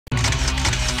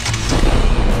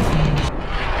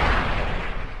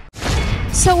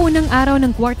Sa unang araw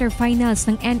ng quarterfinals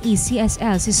ng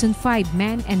NECSL Season 5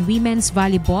 Men and Women's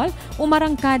Volleyball,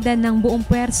 umarangkada ng buong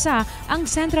puwersa ang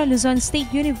Central Luzon State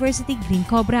University Green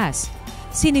Cobras.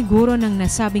 Sinuguro ng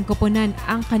nasabing koponan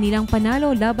ang kanilang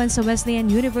panalo laban sa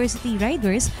Wesleyan University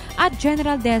Riders at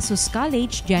General de Jesus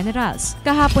College Generals.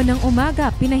 Kahapon ng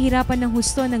umaga, pinahirapan ng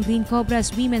husto ng Green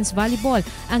Cobras Women's Volleyball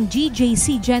ang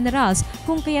GJC Generals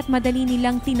kung kaya't madali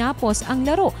nilang tinapos ang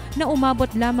laro na umabot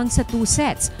lamang sa 2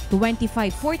 sets,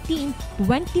 25-14,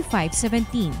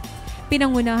 25-17.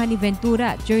 Pinangunahan ni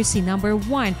Ventura, jersey number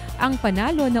 1, ang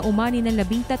panalo na umani ng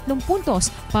 13 puntos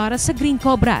para sa Green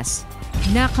Cobras.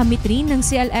 Nakamit rin ng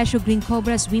Clsu Green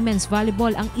Cobras Women's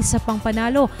Volleyball ang isa pang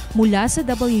panalo mula sa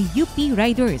WUP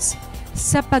Riders.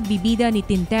 Sa pagbibida ni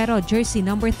Tintero, jersey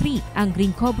number 3, ang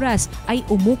Green Cobras ay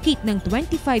umukit ng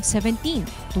 25-17,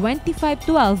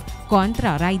 25-12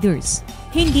 kontra Riders.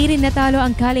 Hindi rin natalo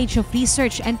ang College of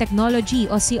Research and Technology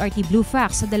o CRT Blue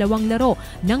Fox sa dalawang laro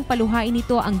nang paluhain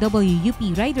nito ang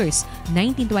WUP Riders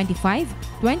 19-25,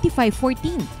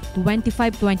 25-14,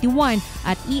 25-21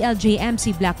 at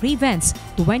ELJMC Black Ravens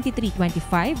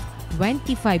 23-25,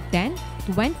 25-10,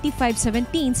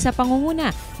 25-17 sa pangunguna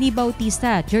ni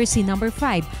Bautista, jersey number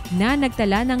 5, na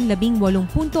nagtala ng 18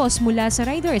 puntos mula sa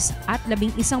Riders at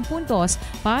 11 puntos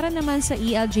para naman sa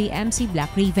ELJMC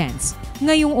Black Ravens.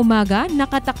 Ngayong umaga,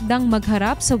 nakatakdang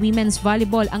magharap sa women's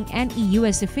volleyball ang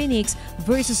NEUST Phoenix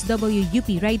versus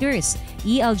WUP Riders,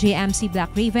 ELJMC Black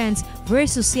Ravens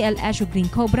versus Clsu Green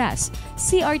Cobras,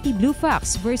 CRT Blue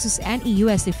Fox versus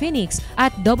NEUST Phoenix at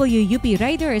WUP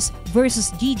Riders versus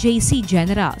GJC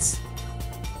Generals.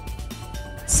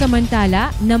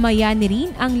 Samantala, namayani rin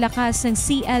ang lakas ng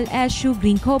Clsu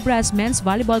Green Cobras Men's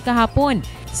Volleyball kahapon.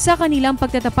 Sa kanilang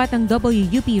pagtatapat ng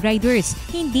WUP Riders,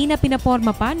 hindi na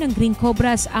pinaporma pa ng Green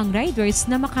Cobras ang Riders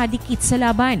na makadikit sa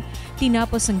laban.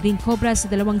 Tinapos ang Green Cobras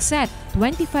sa dalawang set,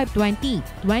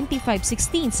 25-20,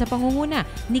 25-16 sa pangunguna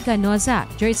ni Canoza,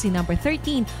 jersey number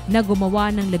 13, na gumawa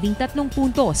ng 13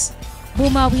 puntos.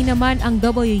 Bumawi naman ang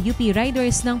WUP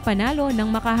Riders ng panalo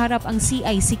nang makaharap ang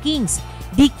CIC Kings.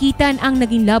 Dikitan ang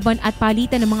naging laban at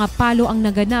palitan ng mga palo ang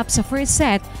naganap sa first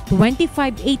set,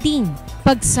 25-18.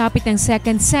 Pagsapit ng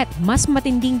second set, mas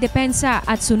matinding depensa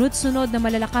at sunod-sunod na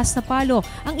malalakas na palo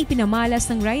ang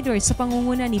ipinamalas ng Riders sa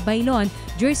pangunguna ni Bailon,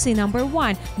 jersey number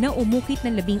 1, na umukit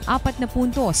ng 14 na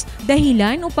puntos,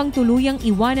 dahilan upang tuluyang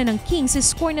iwanan ng Kings sa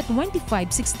score na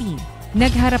 25-16.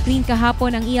 Nagharap rin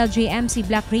kahapon ang ELJMC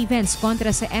Black Ravens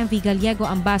kontra sa MV Gallego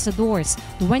Ambassadors,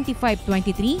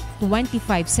 25-23,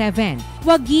 25-7.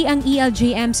 Wagi ang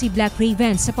ELJMC Black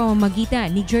Ravens sa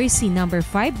pamamagitan ni jersey number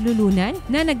 5 Lulunan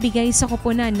na nagbigay sa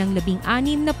koponan ng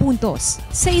 16 na puntos.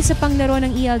 Sa isa pang laro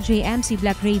ng ELJMC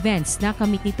Black Ravens,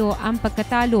 nakamit nito ang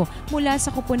pagkatalo mula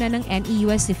sa koponan ng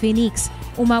NEUST Phoenix.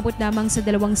 Umabot lamang sa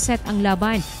dalawang set ang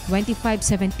laban,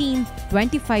 25-17,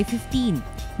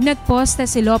 25-15. Nagposta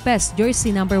si Lopez, jersey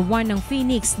number 1 ng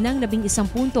Phoenix ng 11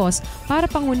 puntos para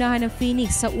pangunahan ng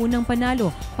Phoenix sa unang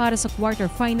panalo para sa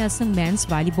quarterfinals ng men's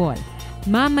volleyball.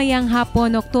 Mamayang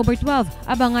hapon, October 12,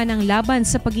 abangan ang laban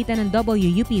sa pagitan ng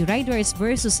WUP Riders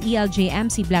versus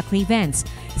ELJMC Black Ravens,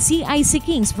 CIC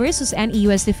Kings versus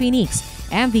NEUST Phoenix,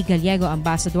 MV Gallego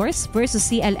Ambassadors versus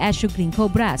Clsu Green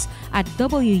Cobras at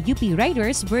WUP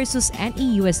Riders versus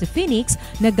NEUST Phoenix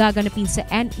na gaganapin sa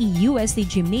NEUST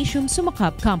Gymnasium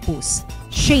Sumakab Campus.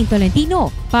 Shane Tolentino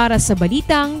para sa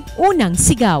Balitang Unang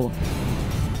Sigaw.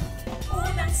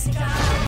 Unang Sigaw.